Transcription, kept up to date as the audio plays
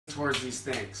towards these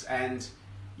things. And,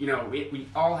 you know, we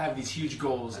all have these huge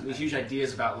goals and these huge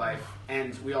ideas about life,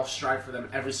 and we all strive for them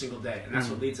every single day. And that's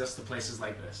what leads us to places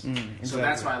like this. Exactly. So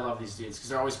that's why I love these dudes, because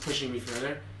they're always pushing me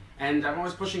further, and I'm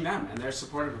always pushing them, and they're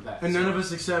supportive of that. And none of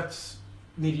us accept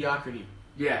mediocrity.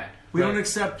 Yeah. We don't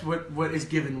accept what is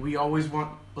given. We always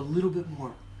want a little bit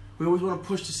more. We always want to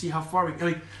push to see how far we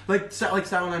can. Like Sal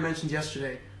and I mentioned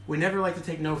yesterday, we never like to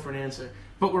take no for an answer,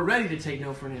 but we're ready to take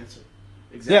no for an answer.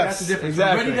 Exactly. Yes, That's the difference.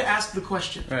 exactly. We're ready to ask the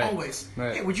question, Right. always.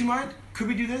 Right. Hey, would you mind? Could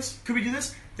we do this? Could we do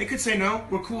this? They could say no.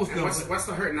 We're cool with And no. what's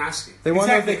the hurt in asking? They want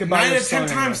to know if they could buy 9 your out of 10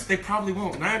 song times, anyway. they probably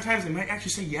won't. 9 out of 10 times, they might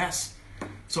actually say yes.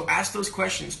 So ask those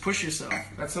questions. Push yourself.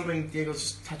 That's something Diego's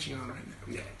just touching on right now.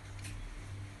 Yeah.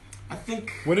 I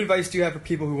think... What advice do you have for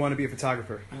people who want to be a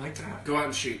photographer? I like that. Go out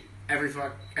and shoot. Every day.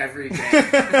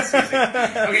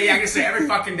 Okay, yeah, I can say every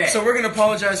fucking day. So we're going to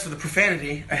apologize for the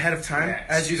profanity ahead of time. Yeah,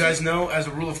 As you guys know, as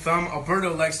a rule of thumb,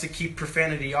 Alberto likes to keep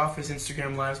profanity off his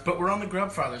Instagram lives, but we're on the Grub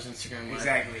Father's Instagram live.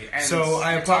 Exactly. And So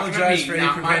I you're talking to apologize me, for any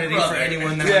not my profanity for brother.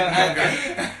 anyone that...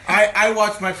 Yeah, I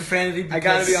watch my profanity because... I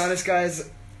gotta be honest, guys.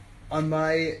 On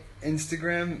my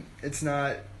Instagram, it's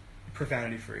not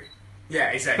profanity free. Yeah,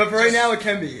 exactly. But for right now, it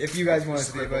can be if you guys want it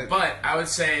to be. But I would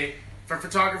say, for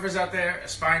photographers out there,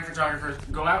 aspiring photographers,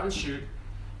 go out and shoot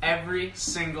every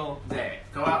single day.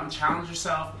 Go out and challenge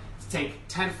yourself to take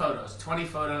 10 photos, 20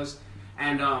 photos,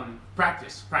 and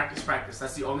practice.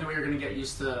 That's the only way you're going to get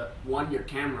used to, 1, your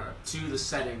camera, 2, the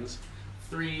settings,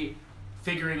 3,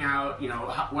 figuring out, you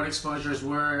know, what exposures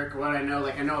work, what I know.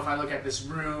 Like, I know if I look at this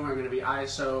room, I'm going to be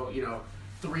ISO, you know,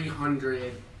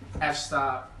 300,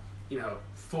 f-stop, you know,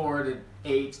 4 to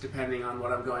 8, depending on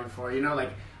what I'm going for. You know,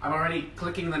 like, I'm already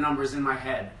clicking the numbers in my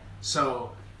head.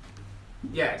 So,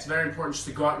 yeah, it's very important just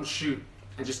to go out and shoot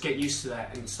and just get used to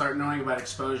that and start knowing about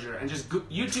exposure. And just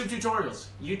YouTube tutorials.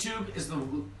 YouTube is the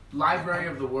library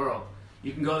of the world.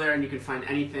 You can go there and you can find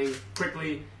anything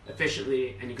quickly,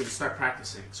 efficiently, and you can start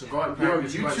practicing. So go out and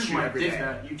practice. Go out and YouTube shoot might every dig day.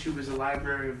 that. YouTube is a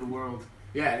library of the world.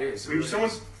 Yeah, it is. It really Someone,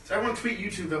 is. everyone tweet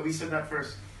YouTube that we said that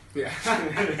first. Yeah.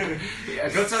 Yeah.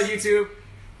 Go tell YouTube.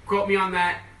 Quote me on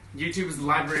that. YouTube is the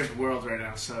library of the world right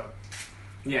now. So,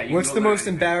 yeah. You What's can the go learn most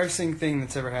anything. embarrassing thing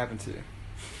that's ever happened to you?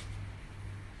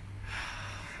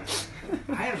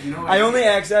 I have no idea. I only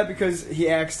asked that because he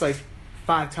asked like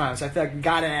 5 times. So I feel like I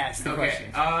gotta ask the Okay.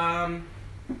 question.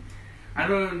 I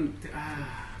don't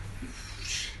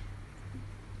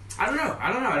know.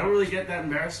 I don't really get that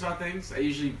embarrassed about things. I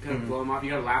usually kind of blow them off.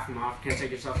 You gotta laugh them off. You can't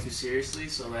take yourself too seriously.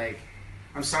 So, like,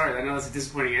 I'm sorry. I know that's a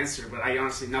disappointing answer, but I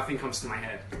honestly, nothing comes to my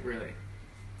head, really.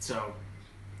 So,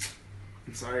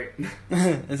 I'm sorry.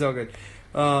 It's all good.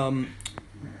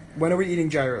 When are we eating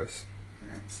gyros?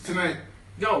 Tonight.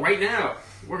 Go, right now.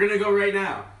 We're gonna go right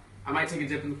now. I might take a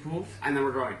dip in the pool, and then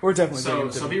we're going. We're definitely taking a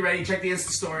dip So in be ready. Check the Insta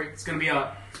story. It's gonna be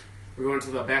up. We're going to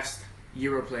the best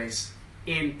Euro place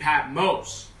in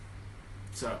Patmos.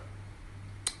 So,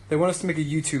 They want us to make a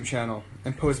YouTube channel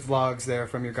and post vlogs there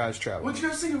from your guys' travel. What do you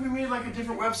guys think if we made like a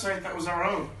different website that was our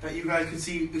own? That you guys could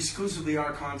see exclusively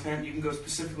our content. You can go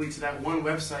specifically to that one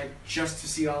website just to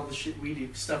see all the shit we do,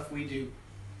 stuff we do.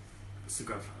 it's the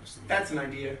Grub Father's thing. That's an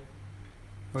idea.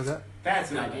 What was that?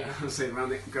 That's an No, idea. I was saying around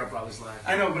the Grub Brothers live.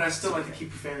 I know, but I still like to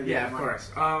keep profanity. Yeah, in of mind.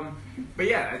 course. But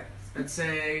yeah, I'd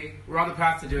say we're on the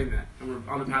path to doing that. And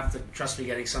we're on the path to, trust me,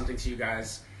 getting something to you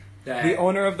guys. That The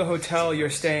owner of the hotel you're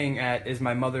staying at is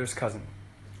my mother's cousin.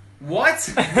 What?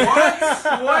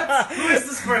 What? Who is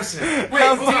this person? Wait,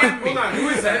 hold on. Who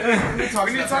is that? We need to talk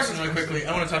to this person really quickly.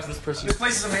 I want to talk to this person. This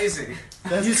place is amazing.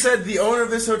 You said the owner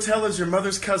of this hotel is your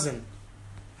mother's cousin.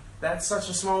 That's such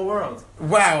a small world.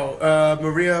 Wow,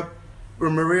 Maria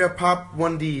Pop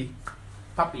 1D.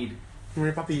 Puppied.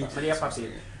 Maria Poppy. Maria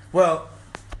Puppied. Well,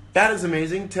 that is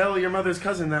amazing. Tell your mother's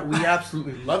cousin that we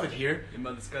absolutely love it here. Your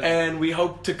mother's cousin. And we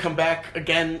hope to come back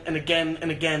again and again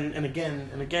and again and again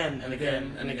and again and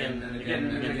again and again and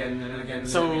again and again.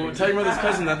 So tell your mother's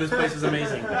cousin that this place is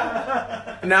amazing.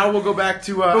 Now we'll go back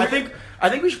to I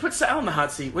think we should put Sal in the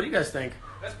hot seat. What do you guys think?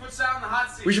 Let's put Sal in the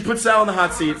hot seat. We should put Sal in the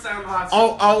hot seat. Put Sal in the hot seat.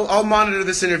 I'll monitor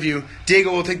this interview.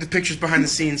 Diego will take the pictures behind the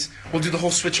scenes. We'll do the whole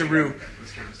switcheroo.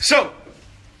 So,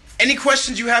 any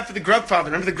questions you have for the Grub Father?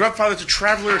 Remember, the Grub Father's a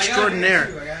traveler extraordinaire,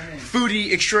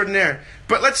 foodie extraordinaire.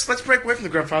 But let's break away from the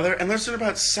Grub Father and let's learn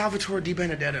about Salvatore Di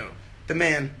Benedetto, the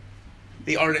man,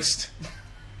 the artist,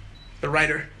 the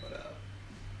writer.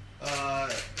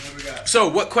 What we got? So,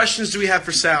 what questions do we have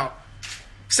for Sal?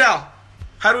 Sal,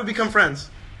 how do we become friends?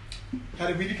 How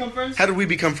did we become friends? How did we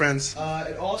become friends?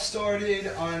 It all started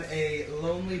on a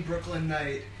lonely Brooklyn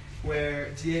night where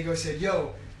Diego said,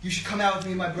 "Yo, you should come out with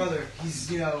me and my brother. He's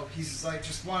like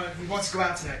he wants to go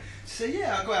out tonight." I said,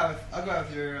 "Yeah, I'll go out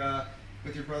with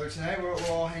with your brother tonight. We'll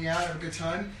all hang out, have a good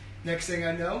time. Next thing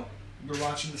I know, we're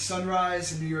watching the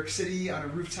sunrise in New York City on a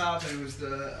rooftop, and it was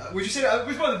would you say it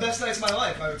was one of the best nights of my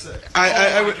life? I would say.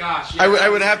 I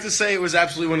would have to say it was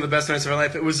absolutely one of the best nights of my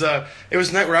life. It was a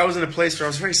night where I was in a place where I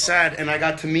was very sad, and I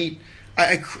got to meet.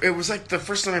 It was like the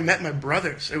first time I met my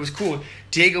brothers. It was cool.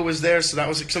 Diego was there, so that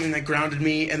was like something that grounded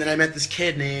me. And then I met this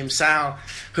kid named Sal,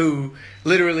 who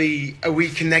literally we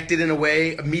connected in a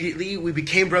way immediately. We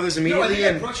became brothers immediately. No, I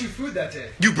think I brought you food that day.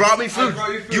 You brought me food.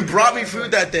 You brought me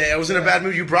food that day. I was in a bad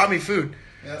mood. You brought me food.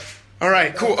 Yep. All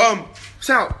right, cool.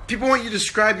 Sal, people want you to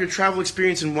describe your travel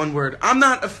experience in one word. I'm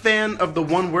not a fan of the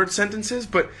one-word sentences,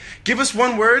 but give us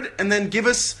one word and then give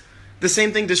us the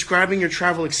same thing describing your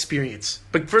travel experience.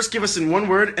 But first give us in one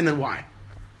word and then why.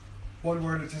 One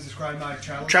word to describe my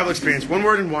travel experience. One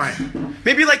word and why.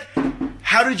 Maybe like,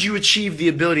 how did you achieve the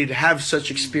ability to have such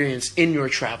experience in your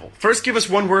travel? First give us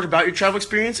one word about your travel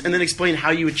experience and then explain how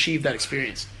you achieved that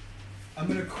experience. I'm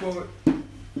going to quote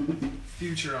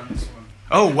Future on this one.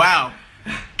 Oh, wow.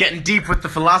 Getting deep with the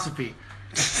philosophy.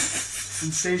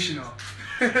 Sensational.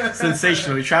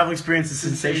 Sensational. Your travel experience is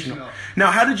sensational. Now,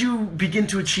 how did you begin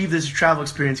to achieve this travel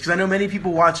experience? Because I know many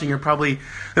people watching are probably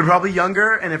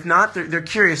younger, and if not, they're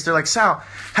curious. They're like, Sal,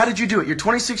 how did you do it? You're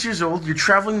 26 years old. You're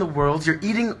traveling the world. You're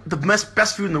eating the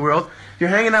best food in the world. You're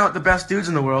hanging out with the best dudes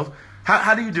in the world.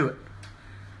 How do you do it?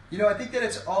 You know, I think that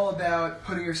it's all about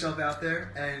putting yourself out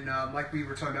there, and like we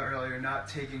were talking about earlier, not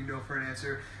taking no for an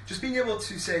answer. Just being able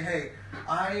to say, hey,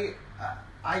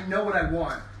 I know what I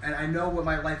want, and I know what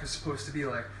my life is supposed to be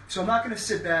like. So I'm not going to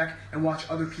sit back and watch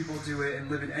other people do it and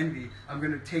live in envy. I'm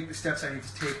going to take the steps I need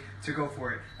to take to go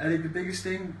for it. And I think the biggest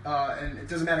thing, and it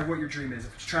doesn't matter what your dream is,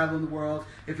 if it's traveling the world,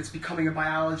 if it's becoming a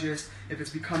biologist, if it's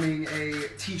becoming a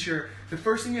teacher, the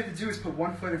first thing you have to do is put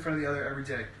one foot in front of the other every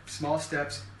day. Small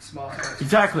steps, small steps.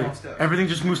 Exactly. Small steps. Everything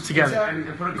just moves together.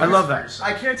 Exactly. I love that.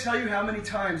 I can't tell you how many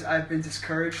times I've been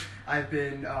discouraged, I've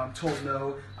been told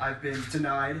no, I've been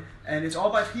denied, and it's all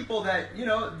by people that, you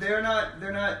know, they're not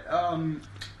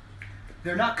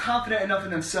confident enough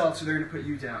in themselves, so they're going to put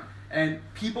you down. And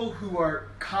people who are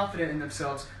confident in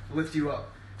themselves lift you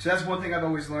up. So that's one thing I've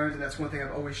always learned, and that's one thing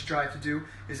I've always strived to do,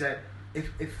 is that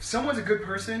if someone's a good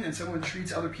person and someone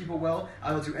treats other people well,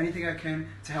 I will do anything I can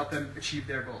to help them achieve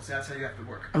their goals. That's how you have to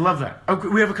work. I love that. Okay,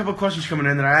 we have a couple of questions coming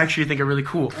in that I actually think are really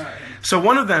cool. All right. So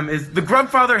one of them is, the Grub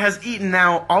Father has eaten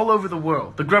now all over the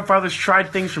world. The Grub Father's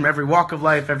tried things from every walk of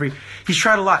life, he's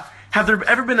tried a lot. Have there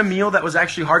ever been a meal that was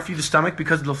actually hard for you to stomach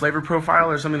because of the flavor profile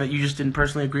or something that you just didn't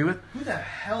personally agree with? Who the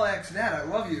hell asked that? I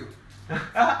love you.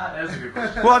 That's a good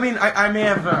question. Well, I mean, I may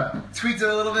have... tweaked it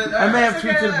a little bit. I may have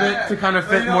tweaked it a bit to kind of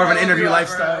fit more of an interview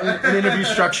lifestyle, an interview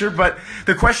structure, but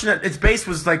the question at its base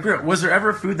was like, was there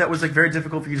ever a food that was like very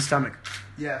difficult for you to stomach?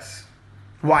 Yes.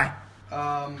 Why?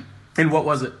 And what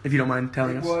was it, if you don't mind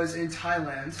telling us? It was in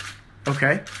Thailand.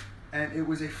 Okay. And it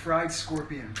was a fried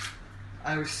scorpion.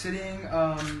 I was sitting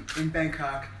in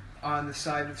Bangkok on the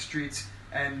side of the streets,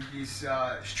 and these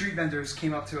street vendors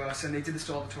came up to us, and they did this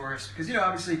to all the tourists, because, you know,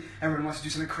 obviously everyone wants to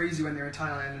do something crazy when they're in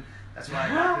Thailand, and that's why I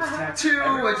got this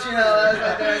tattoo, which, you know,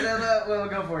 that's we'll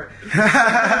go for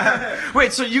it.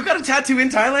 Wait, so you got a tattoo in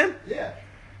Thailand? Yeah.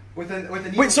 With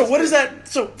a Wait, so what is that?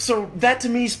 So that to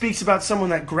me speaks about someone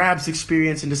that grabs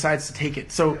experience and decides to take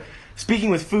it. So,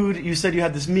 speaking with food, you said you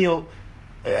had this meal.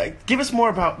 Give us more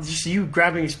about just you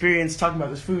grabbing experience, talking about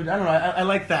this food. I don't know. I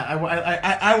like that.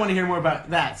 I want to hear more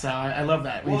about that. So I love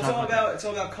that. Well, it's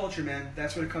all about culture, man.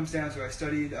 That's what it comes down to. I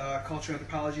studied culture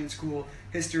anthropology in school,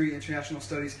 history, international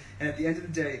studies, and at the end of the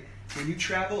day, when you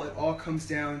travel, it all comes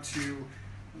down to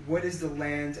what is the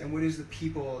land and what is the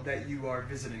people that you are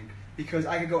visiting. Because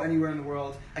I could go anywhere in the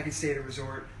world. I could stay at a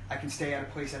resort. I can stay at a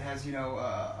place that has, you know,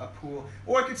 a pool,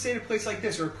 or I could stay at a place like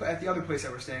this, or at the other place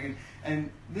that we're staying in.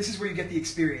 And this is where you get the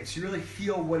experience. You really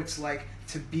feel what it's like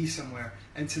to be somewhere.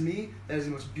 And to me, that is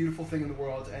the most beautiful thing in the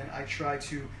world. And I try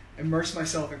to immerse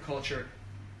myself in culture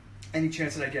any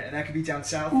chance that I get. And that could be down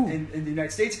south in the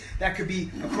United States. That could be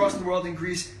across the world in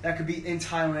Greece. That could be in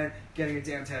Thailand getting a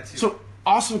damn tattoo. So,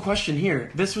 awesome question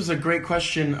here. This was a great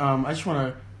question. I just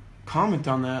want to comment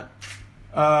on that.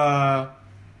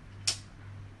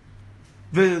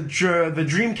 The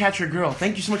Dreamcatcher girl.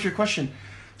 Thank you so much for your question.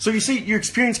 So you say you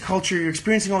experience culture, you're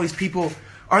experiencing all these people.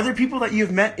 Are there people that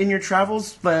you've met in your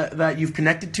travels that you've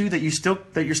connected to that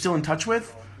you're still in touch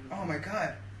with? Oh my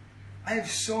God, I have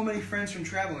so many friends from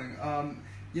traveling.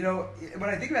 You know, when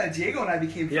I think about it, Diego and I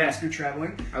became friends through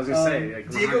traveling. I was gonna say, like,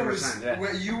 Diego was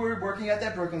you were working at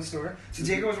that Brooklyn store, so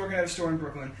Diego was working at a store in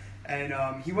Brooklyn. And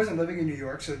he wasn't living in New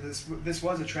York, so this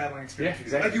was a traveling experience. Yeah,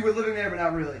 exactly. Like you were living there, but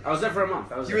not really. I was there for a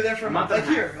month. You were there for a month, like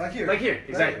here,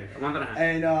 exactly, right. A month and a half.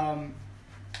 And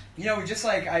You know, we just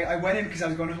like, I went in because I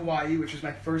was going to Hawaii, which was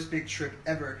my first big trip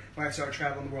ever when I started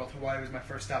traveling the world. Hawaii was my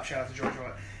first stop. Shout out to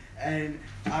Georgia. And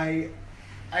I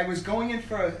was going in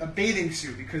for a bathing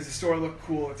suit because the store looked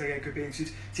cool. It's like I had good bathing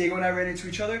suits. Diego and I ran into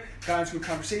each other, got into a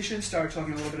conversation, started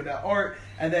talking a little bit about art,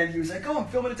 and then he was like, "Oh, I'm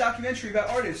filming a documentary about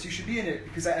artists. You should be in it."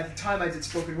 Because at the time I did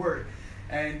spoken word.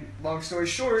 And long story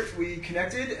short, we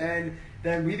connected, and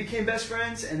then we became best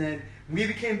friends, and then we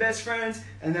became best friends,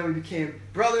 and then we became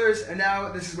brothers, and now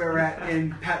this is where we're at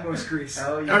in Patmos, Greece.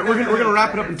 All right, we're gonna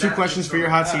wrap it up in 2 questions for your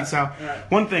hot seat, Sal.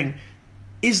 One thing.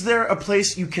 Is there a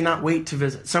place you cannot wait to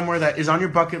visit? Somewhere that is on your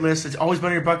bucket list, it's always been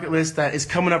on your bucket list, that is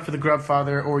coming up for the Grub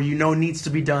Father, or you know needs to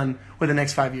be done within the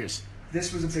next 5 years?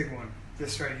 This was a big one.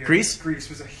 This right here. Greece? Greece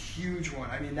was a huge one.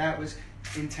 I mean, that was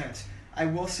intense. I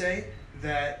will say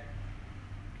that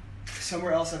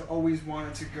somewhere else I've always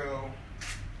wanted to go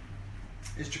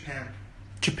is Japan.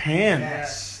 Japan.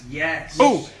 Yes.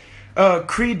 Oh,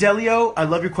 Cree Delio, I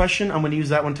love your question. I'm going to use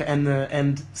that one to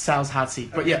end Sal's hot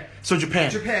seat. But yeah, so Japan.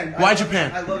 Japan. Why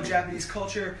Japan? I love Japanese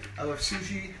culture. I love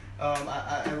sushi.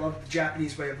 I love the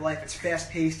Japanese way of life. It's fast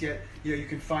paced, yet you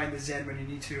can find the zen when you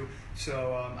need to.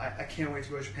 So I can't wait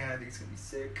to go to Japan. I think it's gonna be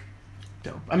sick.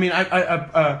 Dope. I mean,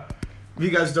 if you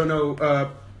guys don't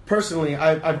know, personally,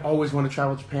 I've always wanted to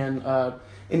travel to Japan.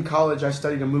 In college, I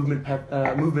studied a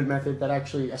movement method that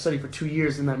actually I studied for 2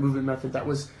 years in that movement method that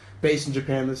was based in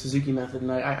Japan, the Suzuki method,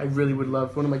 and I really would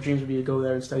love. One of my dreams would be to go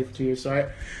there and study for 2 years. So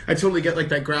I totally get like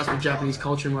that grasp of Japanese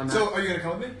culture and whatnot. So are you gonna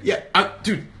come with me? Yeah,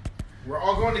 dude. We're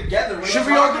all going together. Should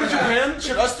we all go to Japan?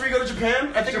 Should us 3 go to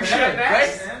Japan? I think we should,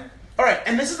 right? All right,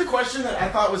 and this is the question that I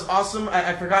thought was awesome.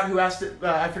 I forgot who asked it.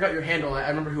 I forgot your handle. I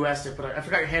remember who asked it, but I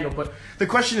forgot your handle. But the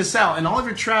question is, Sal, in all of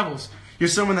your travels, you're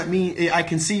someone that I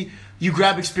can see you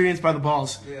grab experience by the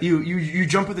balls. Yeah. You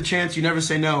jump at the chance. You never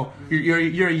say no.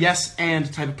 You're a yes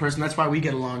and type of person. That's why we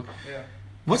get along. Yeah.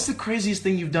 What's the craziest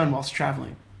thing you've done whilst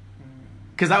traveling?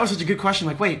 Because that was such a good question.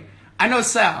 Like, wait, I know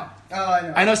Sal. Oh, I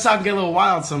know. I know Sal can get a little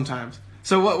wild sometimes.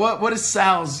 So what is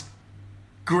Sal's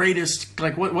greatest,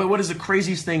 like what is the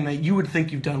craziest thing that you would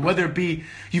think you've done? Whether it be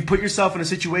you put yourself in a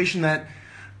situation that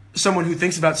someone who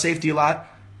thinks about safety a lot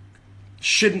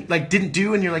didn't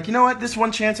do, and you're like, you know what, this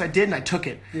one chance I did and I took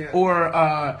it. Yeah.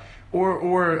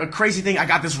 Or a crazy thing, I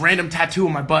got this random tattoo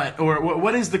on my butt. Or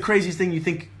what is the craziest thing you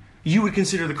think you would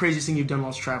consider the craziest thing you've done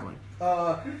whilst traveling?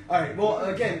 All right. Well,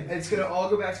 again, it's gonna all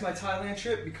go back to my Thailand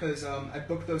trip because I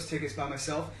booked those tickets by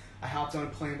myself. I hopped on a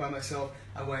plane by myself.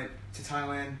 I went to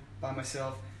Thailand by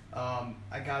myself.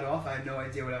 I got off. I had no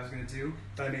idea what I was going to do,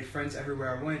 but I made friends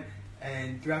everywhere I went.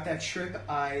 And throughout that trip,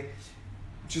 I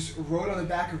just rode on the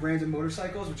back of random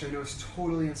motorcycles, which I know is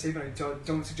totally unsafe, and I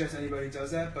don't suggest anybody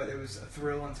does that, but it was a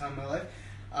thrill and time of my life.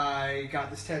 I got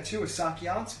this tattoo, a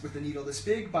Sakyant, with a needle this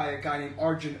big by a guy named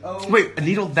Arjun O. Wait, a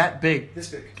needle that big? This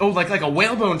big. Oh, like a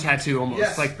whalebone tattoo almost.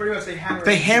 Yes, like, pretty much. They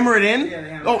hammer it in? Yeah, they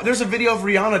hammer it in. There's a video of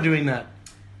Rihanna doing that.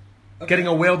 Okay. Getting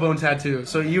a whalebone tattoo.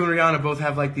 So you and Rihanna both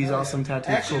have like these awesome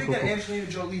tattoos. Actually, cool. Angelina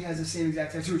Jolie has the same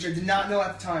exact tattoo, which I did not know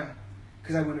at the time,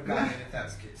 because I wouldn't have gotten it if that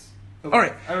was the case. All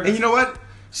right, and you know what?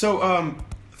 So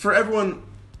for everyone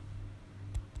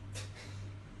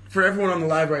on the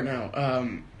live right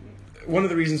now, one of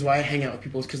the reasons why I hang out with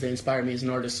people is because they inspire me as an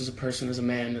artist, as a person, as a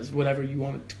man, as whatever you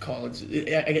want it to call it.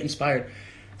 I get inspired.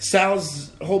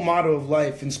 Sal's whole motto of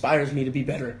life inspires me to be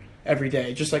better every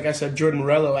day. Just like I said, Jordan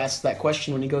Morello asks that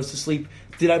question when he goes to sleep,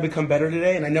 did I become better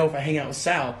today? And I know if I hang out with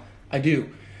Sal, I do.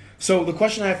 So the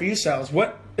question I have for you, Sal, is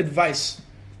what advice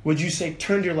would you say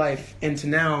turned your life into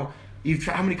now,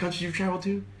 how many countries you've traveled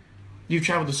to? You've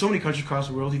traveled to so many countries across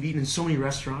the world. You've eaten in so many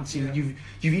restaurants. You've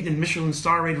eaten in Michelin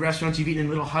star-rated restaurants. You've eaten in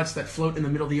little huts that float in the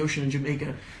middle of the ocean in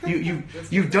Jamaica.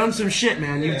 You've done some shit,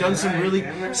 man. You've done some really...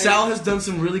 Sal has done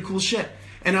some really cool shit.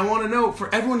 And I want to know,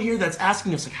 for everyone here that's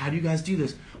asking us, like, how do you guys do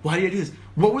this? Why do you do this?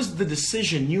 What was the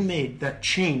decision you made that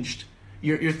changed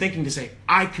your thinking to say,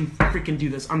 I can freaking do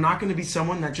this? I'm not going to be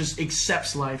someone that just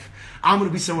accepts life. I'm going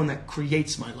to be someone that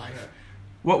creates my life. Yeah.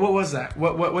 What was that?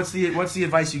 What's the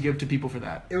advice you give to people for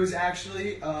that? It was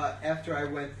actually after I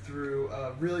went through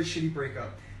a really shitty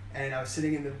breakup, and I was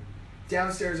sitting in the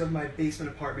downstairs of my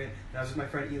basement apartment, and I was with my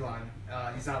friend Elon.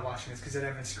 He's not watching this because I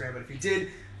don't have Instagram, but if he did,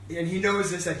 and he knows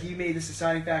this, that he made this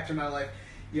deciding factor in my life.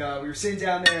 Yeah, we were sitting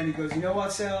down there, and he goes, you know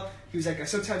what, Sal? He was like, I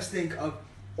sometimes think of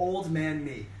old man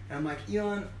me. And I'm like,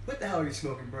 Elon, what the hell are you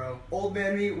smoking, bro? Old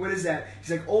man me? What is that?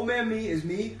 He's like, old man me is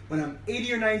me when I'm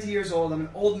 80 or 90 years old. I'm an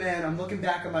old man. I'm looking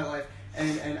back on my life,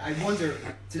 and I wonder,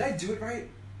 did I do it right?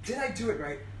 Did I do it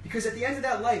right? Because at the end of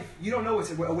that life, you don't know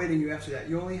what's awaiting you after that.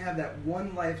 You only have that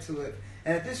one life to live.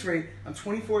 And at this rate, I'm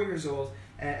 24 years old,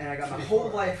 and I got my whole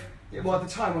life. Well, at the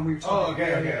time when we were talking. Oh,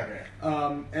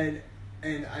 okay. And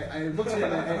And I looked at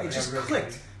him and it just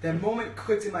clicked. That moment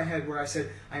clicked in my head where I said,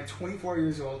 I am 24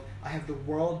 years old. I have the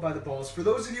world by the balls. For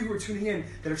those of you who are tuning in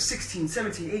that are 16,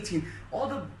 17, 18,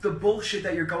 all the bullshit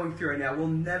that you're going through right now will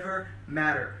never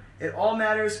matter. It all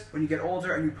matters when you get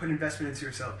older and you put investment into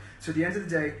yourself. So at the end of the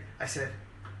day, I said,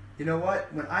 you know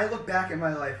what? When I look back at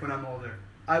my life when I'm older,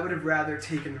 I would have rather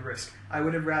taken the risk. I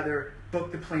would have rather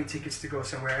booked the plane tickets to go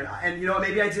somewhere. And you know,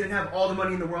 maybe I didn't have all the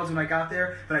money in the world when I got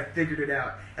there, but I figured it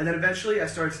out. And then eventually I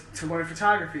started to learn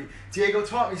photography. Diego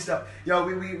taught me stuff. Yo,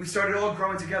 we started all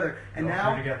growing together. And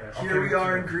now, here we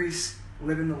are in Greece,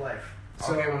 living the life.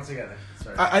 So, okay, once together.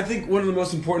 I think one of the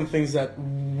most important things that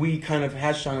we kind of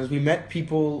hatched on is we met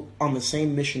people on the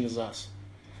same mission as us.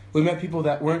 We met people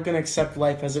that weren't going to accept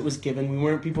life as it was given. We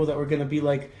weren't people that were going to be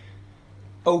like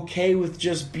okay with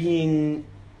just being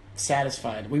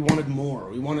satisfied. We wanted more.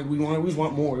 We always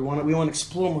want more. We want to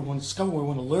explore more. We want to discover more. We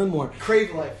want to learn more.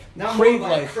 Crave life. Not crave more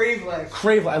life. Crave life.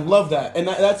 Crave life. I love that. And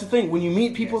that's the thing. When you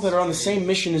meet people that are on the same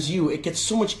mission as you, it gets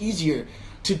so much easier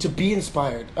to be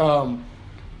inspired.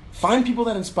 Find people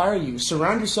that inspire you.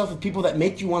 Surround yourself with people that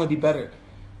make you want to be better.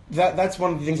 That's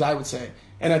one of the things I would say.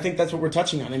 And I think that's what we're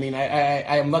touching on. I mean,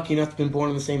 I am lucky enough to have been born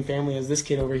in the same family as this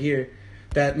kid over here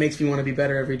that makes me want to be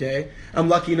better every day. I'm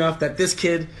lucky enough that this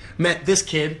kid met this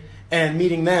kid, and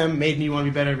meeting them made me want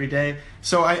to be better every day.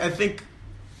 So I think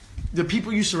the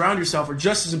people you surround yourself are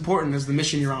just as important as the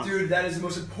mission you're on. Dude, that is the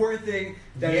most important thing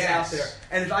that is out there.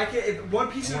 And if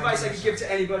one piece of advice I could give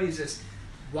to anybody is this: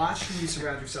 watch who you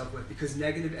surround yourself with, because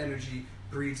negative energy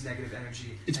breeds negative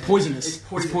energy. It's poisonous. It's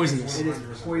poisonous. It's poisonous.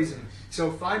 It is poison.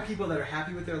 So find people that are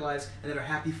happy with their lives and that are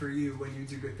happy for you when you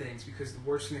do good things, because the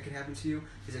worst thing that can happen to you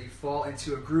is that you fall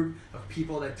into a group of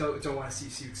people that don't want to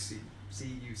see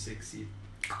you succeed.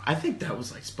 I think that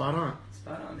was like spot on.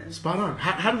 Spot on, man. Spot on.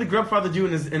 How did the Grub Father do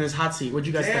in his hot seat? What'd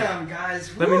you guys think? Damn,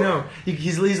 guys. Let me know.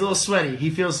 He's a little sweaty. He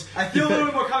feels. I feel a little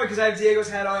bit more confident because I have Diego's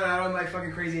hat on and I don't have my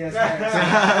fucking crazy ass hat.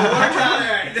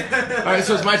 All right,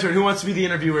 so it's my turn. Who wants to be the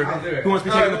interviewer? I'll do it. Who wants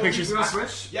to be taking the pictures? We want to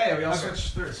switch? Yeah, we all Okay. switch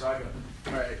through, so I go.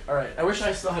 All right. I wish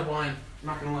I still had wine. I'm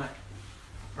not gonna lie.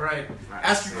 All right.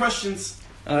 Ask your questions.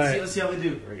 All right. Let's see how they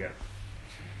do. Here we go.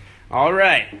 All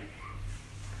right.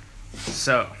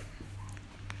 So,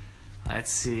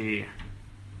 let's see.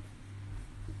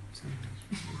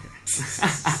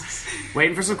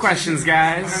 Waiting for some questions,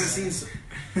 Behind the guys. scenes.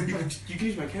 You can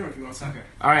use my camera if you want. Okay.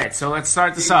 All right, so let's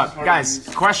start this up. Guys,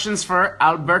 questions for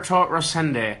Alberto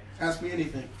Rosende. Ask me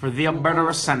anything. For the Alberto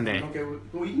Rosende. Okay.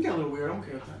 Well, you can get a little weird. I'm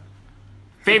okay with that.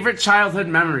 Favorite childhood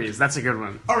memories. That's a good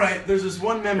one. All right. There's this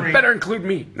one memory. Better include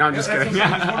me. No, I'm just That's kidding. what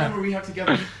I'm saying. There's one memory we have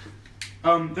together.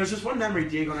 There's this one memory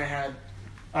Diego and I had.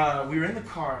 We were in the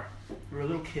car. We were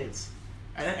little kids.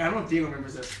 I don't know if Diego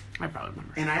remembers this. I probably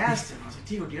remember. And I asked him, I was like,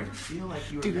 Diego, do you ever feel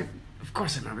like you were Dude, meant of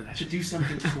course I remember that to shit. do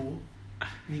something cool? And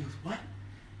he goes, what?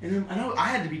 And then I know I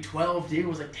had to be 12. Diego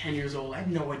was like 10 years old. I had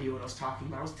no idea what I was talking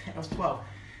about. I was 12.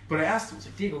 But I asked him, I was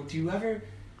like, Diego,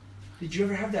 did you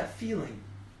ever have that feeling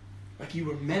like you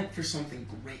were meant for something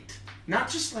great? Not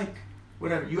just like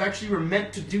whatever. You actually were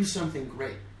meant to do something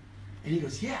great. And he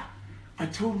goes, yeah, I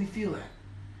totally feel that.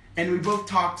 And we both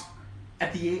talked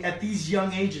at these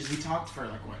young ages. We talked for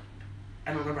like what?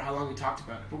 I don't remember how long we talked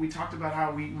about it, but we talked about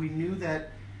how we knew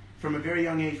that from a very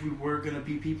young age we were going to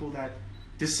be people that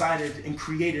decided and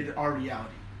created our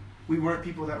reality. We weren't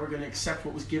people that were going to accept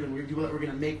what was given. We were people that were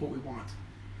going to make what we want.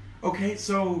 Okay,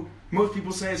 so most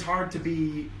people say it's hard to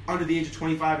be under the age of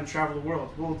 25 and travel the world.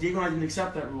 Well, Diego and I didn't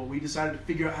accept that rule. We decided to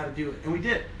figure out how to do it, and we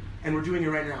did. And we're doing it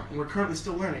right now, and we're currently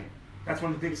still learning. That's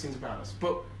one of the biggest things about us.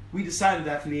 But we decided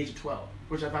that from the age of 12,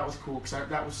 which I thought was cool,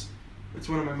 because it's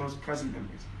one of my most present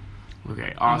memories.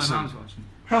 Okay, awesome. My mom's watching.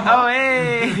 Oh,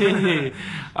 hey!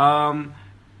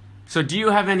 So do you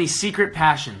have any secret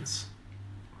passions?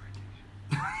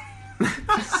 It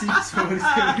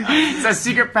says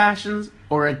secret passions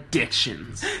or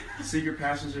addictions. Secret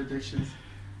passions or addictions?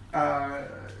 I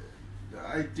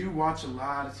do watch a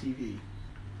lot of TV.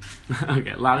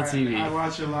 Okay, a lot of TV. I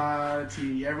watch a lot of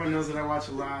TV. Everyone knows that I watch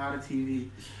a lot of TV.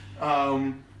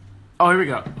 Oh, here we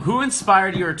go. Who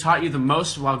inspired you or taught you the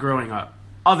most while growing up?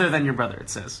 Other than your brother, it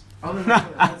says. Other than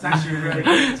that's actually really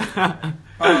good.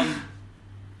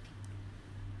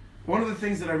 One of the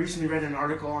things that I recently read in an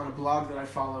article on a blog that I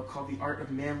follow called The Art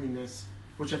of Manliness,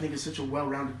 which I think is such a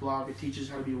well-rounded blog. It teaches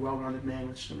how to be a well-rounded man,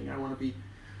 which is something I want to be.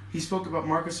 He spoke about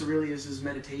Marcus Aurelius'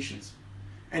 meditations.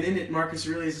 And in it, Marcus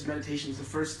Aurelius' meditations, the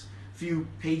first few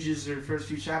pages or first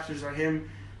few chapters are him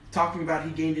talking about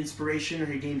he gained inspiration or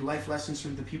he gained life lessons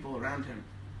from the people around him.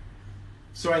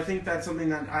 So I think that's something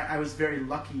that I was very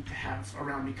lucky to have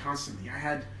around me constantly. I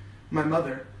had my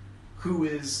mother, who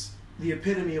is the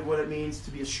epitome of what it means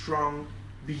to be a strong,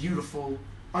 beautiful,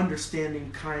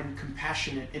 understanding, kind,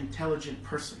 compassionate, intelligent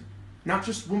person. Not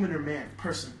just woman or man,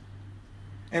 person.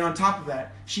 And on top of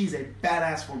that, she's a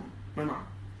badass woman, my mom.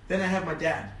 Then I have my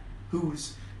dad,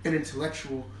 who's an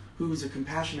intellectual, who's a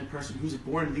compassionate person, who's a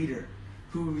born leader,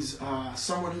 who's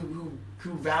someone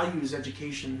who values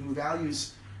education, who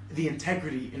values the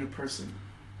integrity in a person.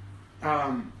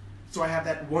 So I have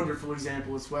that wonderful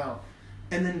example as well.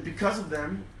 And then because of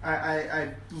them, I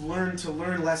learned to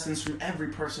learn lessons from every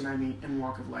person I meet in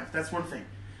walk of life. That's one thing.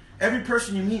 Every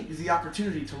person you meet is the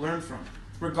opportunity to learn from,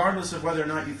 regardless of whether or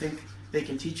not you think they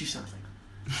can teach you something.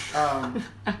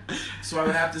 So I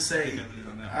would have to say,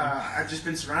 I've just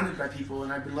been surrounded by people,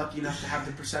 and I've been lucky enough to have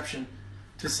the perception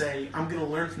to say, I'm going to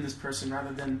learn from this person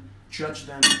rather than judge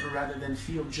them, or rather than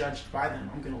feel judged by them.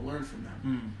 I'm going to learn from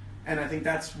them. And I think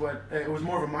that's what, it was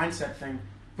more of a mindset thing,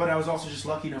 but I was also just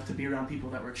lucky enough to be around people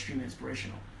that were extremely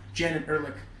inspirational. Janet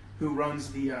Ehrlich, who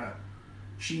runs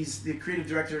she's the creative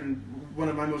director and one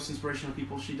of my most inspirational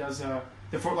people. She does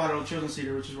the Fort Lauderdale Children's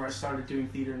Theater, which is where I started doing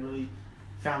theater and really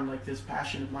found like this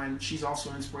passion of mine. She's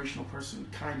also an inspirational person,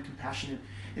 kind, compassionate,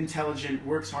 intelligent,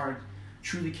 works hard,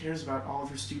 truly cares about all of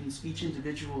her students, each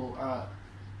individual.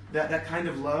 That kind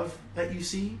of love that you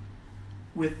see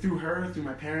through her, through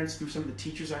my parents, through some of the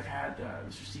teachers I've had,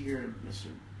 Mr. Seeger,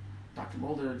 Dr.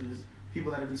 Mulder,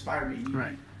 people that have inspired me.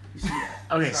 You see that.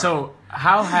 Okay, so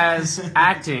how has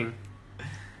acting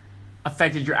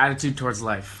affected your attitude towards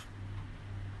life?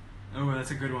 Oh,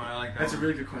 that's a good one. I like that. That's a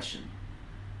really good question.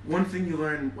 One thing you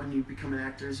learn when you become an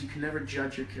actor is you can never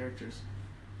judge your characters.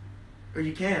 Or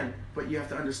you can, but you have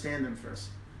to understand them first.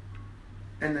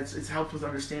 And it's helped with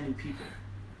understanding people.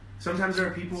 Sometimes there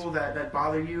are people that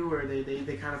bother you, or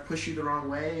they kind of push you the wrong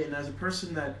way, and as a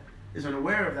person that is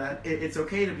unaware of that, it's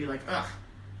okay to be like, ugh,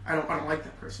 I don't like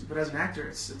that person. But as an actor,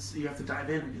 it's you have to dive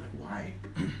in and be like, why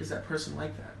is that person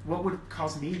like that? What would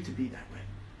cause me to be that way?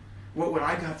 What would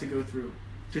I have to go through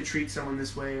to treat someone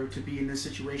this way, or to be in this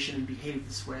situation and behave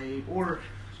this way, or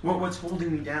what's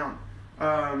holding me down?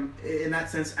 In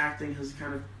that sense, acting has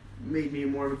kind of made me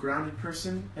more of a grounded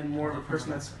person, and more of a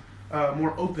person that's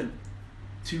more open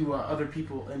to other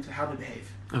people and to how they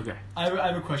behave. Okay. I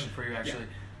have a question for you, actually.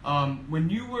 Yeah. When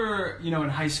you were, in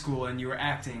high school and you were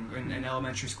acting in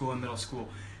elementary school and middle school,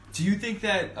 do you think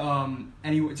that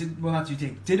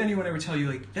did anyone ever tell you,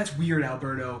 like, that's weird,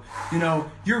 Alberto?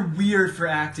 You're weird for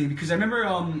acting? Because I remember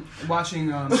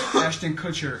watching Ashton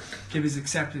Kutcher give his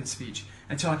acceptance speech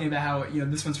and talking about how,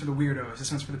 this one's for the weirdos, this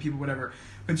one's for the people, whatever.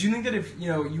 But do you think that if,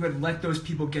 you had let those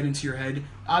people get into your head,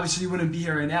 obviously you wouldn't be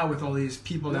here right now with all these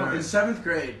people that are... In 7th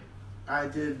grade, I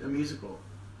did a musical.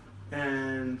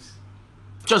 And...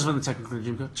 Joseph and the Technicolor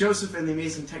Dreamcoat. Joseph and the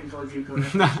Amazing Technicolor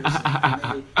Dreamcoat.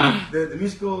 The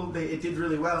musical, it did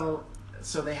really well,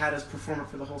 so they had us perform it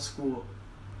for the whole school.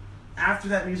 After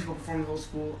that musical performed for the whole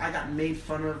school, I got made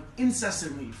fun of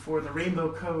incessantly for the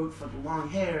rainbow coat, for the long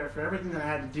hair, for everything that I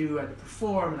had to do. I had to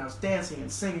perform, and I was dancing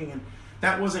and singing, and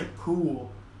that wasn't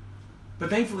cool. But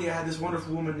thankfully, I had this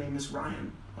wonderful woman named Miss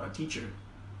Ryan, a teacher,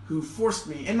 who forced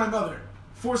me, and my mother,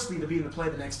 forced me to be in the play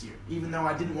the next year, even though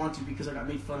I didn't want to because I got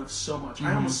made fun of so much.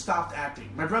 I almost stopped acting.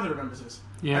 My brother remembers this.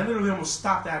 Yeah. I literally almost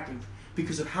stopped acting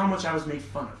because of how much I was made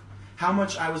fun of, how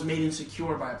much I was made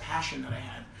insecure by a passion that I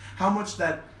had, how much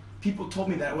that people told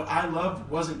me that what I loved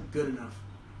wasn't good enough.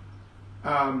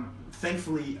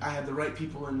 Thankfully, I had the right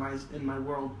people in my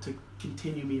world to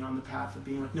continue me on the path of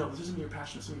being like, no, this isn't your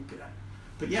passion, it's something you're good at.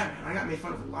 But yeah, man, I got made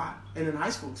fun of a lot. And in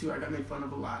high school, too, I got made fun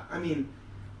of a lot. I mean,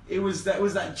 it was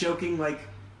that joking, like,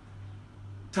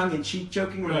 tongue-in-cheek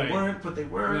joking where they weren't, but they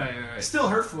were. Right. It's still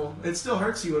hurtful. It still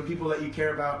hurts you when people that you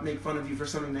care about make fun of you for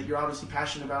something that you're obviously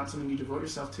passionate about, something you devote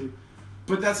yourself to.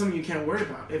 But that's something you can't worry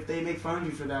about. If they make fun of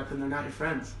you for that, then they're not your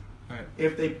friends. Right.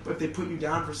 If they put you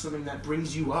down for something that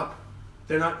brings you up,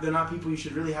 they're not people you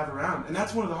should really have around. And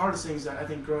that's one of the hardest things that I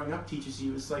think growing up teaches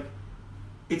you is, like,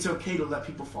 it's okay to let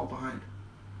people fall behind.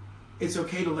 It's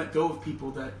okay to let go of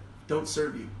people that don't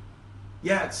serve you.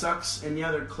 Yeah, it sucks, and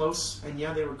yeah, they're close, and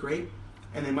yeah, they were great,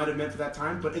 and they might have meant for that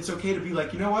time, but it's okay to be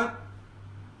like, you know what?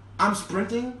 I'm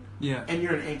sprinting, and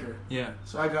you're an anchor. Yeah.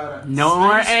 So I gotta... No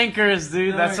more anchors,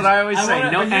 dude. That's what I always say.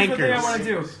 No anchors. Here's what I want to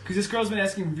do, because this girl's been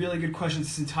asking really good questions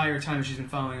this entire time she's been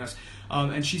following us.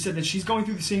 And she said that she's going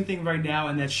through the same thing right now,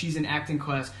 and that she's in acting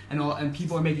class, and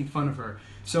people are making fun of her.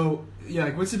 So,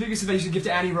 like, what's the biggest advice you can give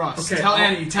to Annie Ross? Okay, Tell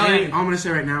Annie. All I'm going to say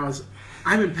right now is,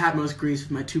 I'm in Patmos, Greece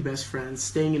with my 2 best friends,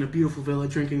 staying in a beautiful villa,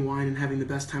 drinking wine, and having the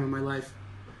best time of my life.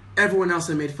 Everyone else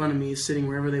that made fun of me is sitting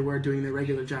wherever they were doing their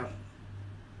regular job.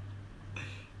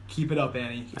 Keep it up,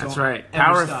 Annie. That's right.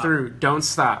 Power through. Don't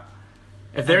stop.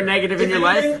 If they're negative in your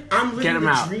life, I'm get living them the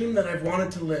out. dream that I've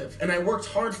wanted to live, and I worked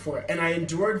hard for it, and I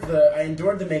endured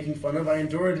the making fun of, I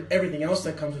endured everything else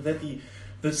that comes with it,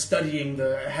 the studying,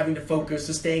 the having to focus,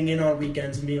 the staying in on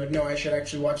weekends and being like, no, I should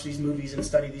actually watch these movies and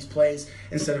study these plays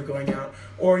instead of going out.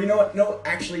 Or, you know what, no,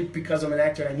 actually, because I'm an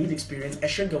actor and I need experience, I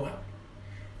should go out.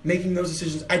 Making those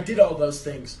decisions, I did all those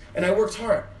things, and I worked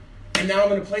hard. And now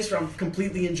I'm in a place where I'm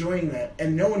completely enjoying that,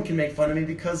 and no one can make fun of me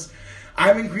because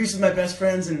I'm in Greece with my best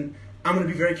friends, and I'm going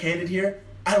to be very candid here,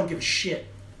 I don't give a shit.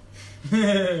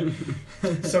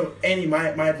 So, Annie, my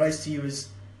advice to you is,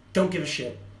 don't give a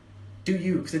shit. Do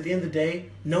you, because at the end of the day,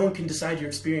 no one can decide your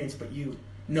experience but you.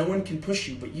 No one can push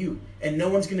you but you. And no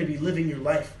one's going to be living your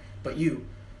life but you.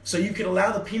 So you could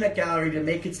allow the peanut gallery to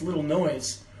make its little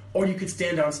noise, or you could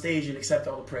stand on stage and accept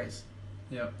all the praise.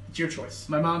 Yep. It's your choice.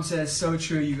 My mom says, so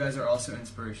true, you guys are also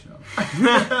inspirational.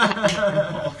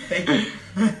 Oh, thank you.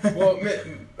 Well,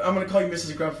 I'm going to call you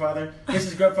Mrs. Grub Father.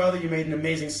 Mrs. Grub Father, you made an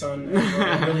amazing son, and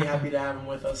we're really happy to have him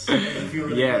with us. And if you were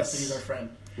really blessed that he's our friend.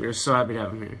 We're so happy to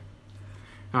have him here.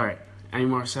 All right. Any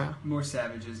more, Sal? More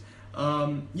savages.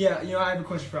 Yeah, you know, I have a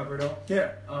question for Alberto.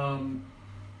 Yeah.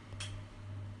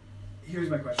 Here's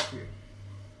my question for you.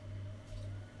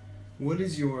 What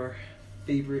is your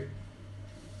favorite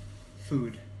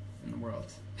food in the world?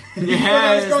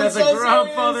 Yes, that's so a Grub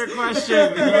serious. Father question.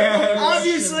 Yes.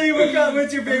 Obviously,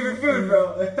 what's your favorite food,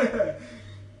 bro?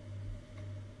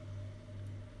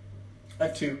 I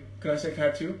have two. Can I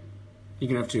have two? You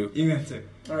can have two. You have to.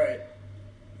 All right.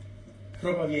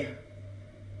 Ropa vieja.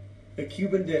 A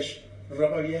Cuban dish.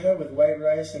 Ropa vieja with white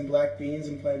rice and black beans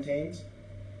and plantains.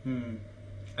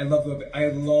 I love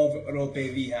rope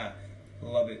vieja.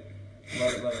 Love it.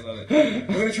 Love it, love it, love it.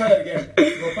 We're going to try that again.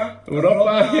 Ropa?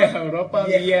 Ropa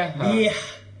Vieja. vieja.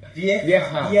 Vieja.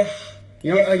 Vieja.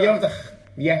 Vieja.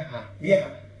 Vieja.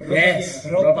 Vieja. Yes.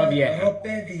 Ropa vieja. Ropa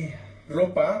vieja.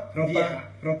 Ropa vieja.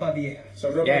 Ropa vieja.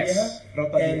 So ropa Yes. vieja.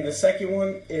 Ropa And vieja. the second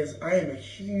one is I am a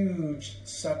huge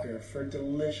sucker for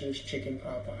delicious chicken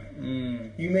pot pie.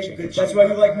 You make good chicken That's why you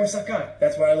pot like pie. moussaka.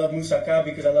 That's why I love moussaka,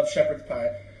 because I love shepherd's pie,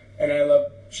 and I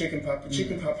love chicken pot.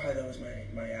 Chicken pot pie though is my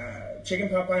chicken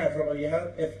pot pie and ropa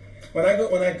vieja. When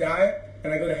I die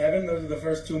and I go to heaven, those are the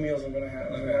first two meals I'm gonna have.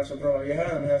 I'm gonna have some ropa vieja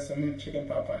and I'm gonna have some chicken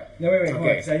pot pie. No, wait, hold on,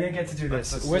 Okay. 'cause I didn't get to do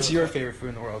this. Let's What's do your it. favorite food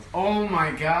in the world? Oh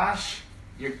my gosh.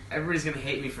 Everybody's going to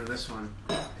hate me for this one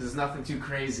because it's nothing too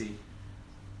crazy.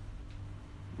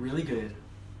 Really good.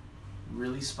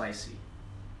 Really spicy.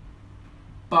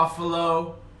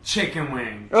 Buffalo chicken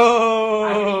wing. Oh!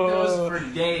 I could eat those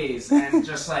for days and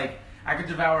just like, I could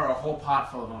devour a whole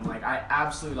pot full of them. Like, I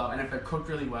absolutely love it. And if they're cooked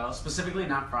really well, specifically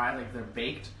not fried, like they're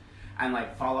baked and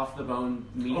like fall off the bone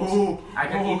meat, I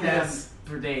could eat them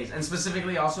for days. And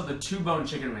specifically also the 2-bone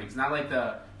chicken wings, not like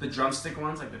the drumstick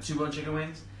ones, like the 2-bone chicken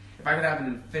wings. If I could have an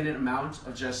infinite amount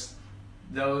of just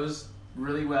those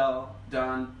really well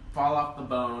done, fall off the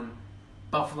bone,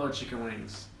 buffalo chicken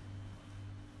wings,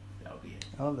 that would be it.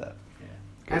 I love that.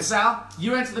 Yeah. And Sal,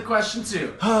 you answered the question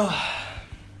too.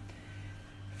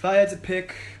 If I had to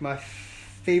pick my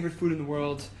favorite food in the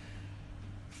world,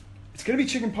 it's gonna be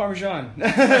chicken parmesan. You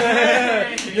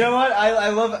know what? I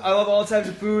love all types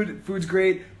of food. Food's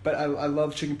great, but I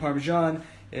love chicken parmesan.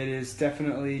 It is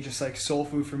definitely just like soul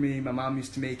food for me. My mom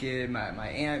used to make it. My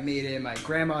aunt made it. My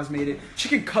grandma's made it.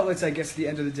 Chicken cutlets, I guess, at the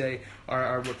end of the day,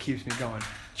 are what keeps me going.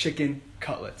 Chicken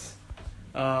cutlets.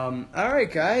 All right,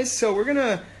 guys. So we're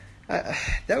gonna.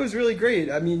 That was really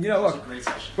great. I mean, you know, That was look. a great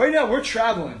session. Right now we're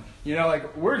traveling. You know,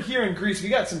 like we're here in Greece. We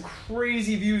got some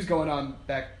crazy views going on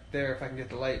back there. If I can get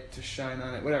the light to shine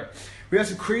on it, whatever. We got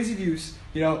some crazy views.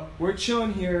 You know, we're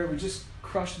chilling here. We just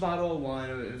crushed a bottle of wine.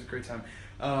 It was a great time.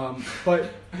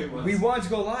 But we wanted to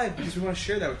go live because we want to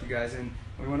share that with you guys, and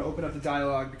we want to open up the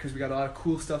dialogue because we got a lot of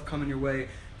cool stuff coming your way.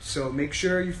 So make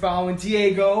sure you're following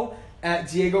Diego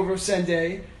at Diego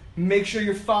Rosende. Make sure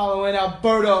you're following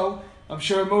Alberto. I'm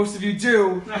sure most of you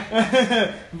do.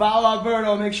 Follow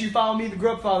Alberto. Make sure you follow me, the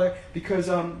Grub Father, because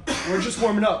we're just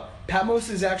warming up. Patmos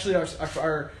is actually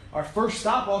our first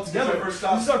stop all together. This is our first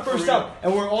stop. This is our first For stop, real.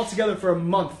 and we're all together for a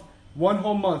month, one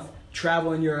whole month,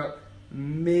 traveling Europe.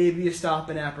 Maybe a stop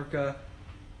in Africa,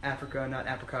 not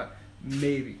apricot,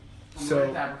 maybe. I'm So,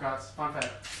 with apricots. Fun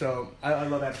fact. I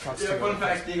love apricots too. fun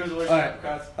fact, Diego's allergic All to right.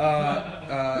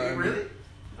 apricots. Really?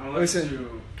 I'm Listen.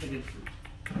 to kidney fruit.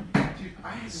 Dude, I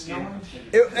had no one.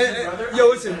 Yo,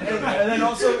 listen, and then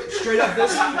also straight up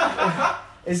this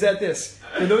is that this.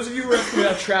 For those of you who are asking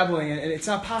about traveling, and it's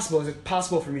not possible. Is it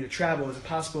possible for me to travel? Is it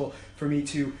possible for me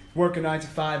to work a 9 to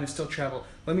 5 and still travel?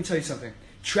 Let me tell you something.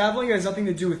 Traveling has nothing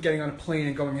to do with getting on a plane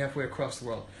and going halfway across the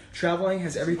world. Traveling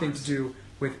has everything to do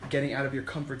with getting out of your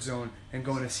comfort zone and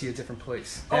going to see a different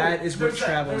place. That is what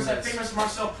traveling is. There's that famous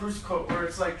Marcel Proust quote where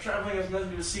it's like traveling has nothing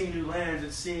to do with seeing new lands.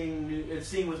 It's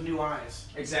seeing with new eyes.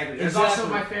 Exactly. There's also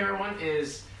my favorite one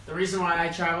is the reason why I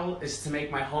travel is to make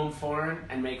my home foreign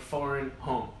and make foreign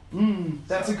home.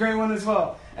 That's a great one as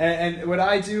well. And what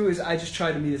I do is I just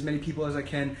try to meet as many people as I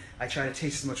can. I try to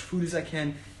taste as much food as I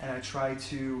can, and I try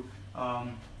to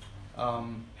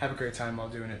have a great time while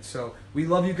doing it. So we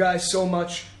love you guys so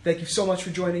much. Thank you so much for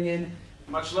joining in.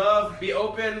 Much love. Be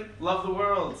open. Love the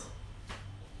world.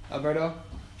 Alberto?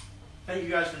 Thank you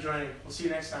guys for joining. We'll see you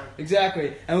next time.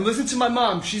 Exactly. And listen to my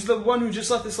mom. She's the one who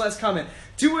just left this last comment.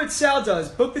 Do what Sal does.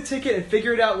 Book the ticket and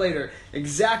figure it out later.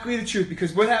 Exactly the truth.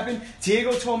 Because what happened?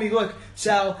 Diego told me, look,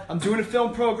 Sal, I'm doing a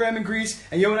film program in Greece.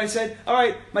 And you know what I said? All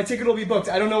right, my ticket will be booked.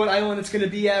 I don't know what island it's going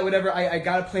to be at, whatever. I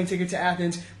got a plane ticket to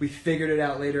Athens. We figured it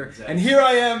out later. Exactly. And here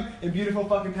I am in beautiful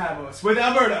fucking Pavos with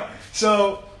Alberto.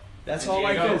 So that's all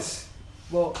like this.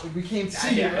 Well, we came to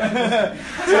see you. We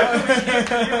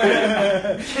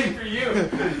came for you.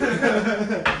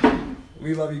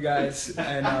 We love you guys,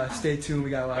 and stay tuned. We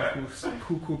got a lot of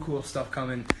cool stuff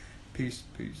coming. Peace.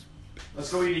 Let's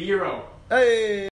go eat a gyro. Hey!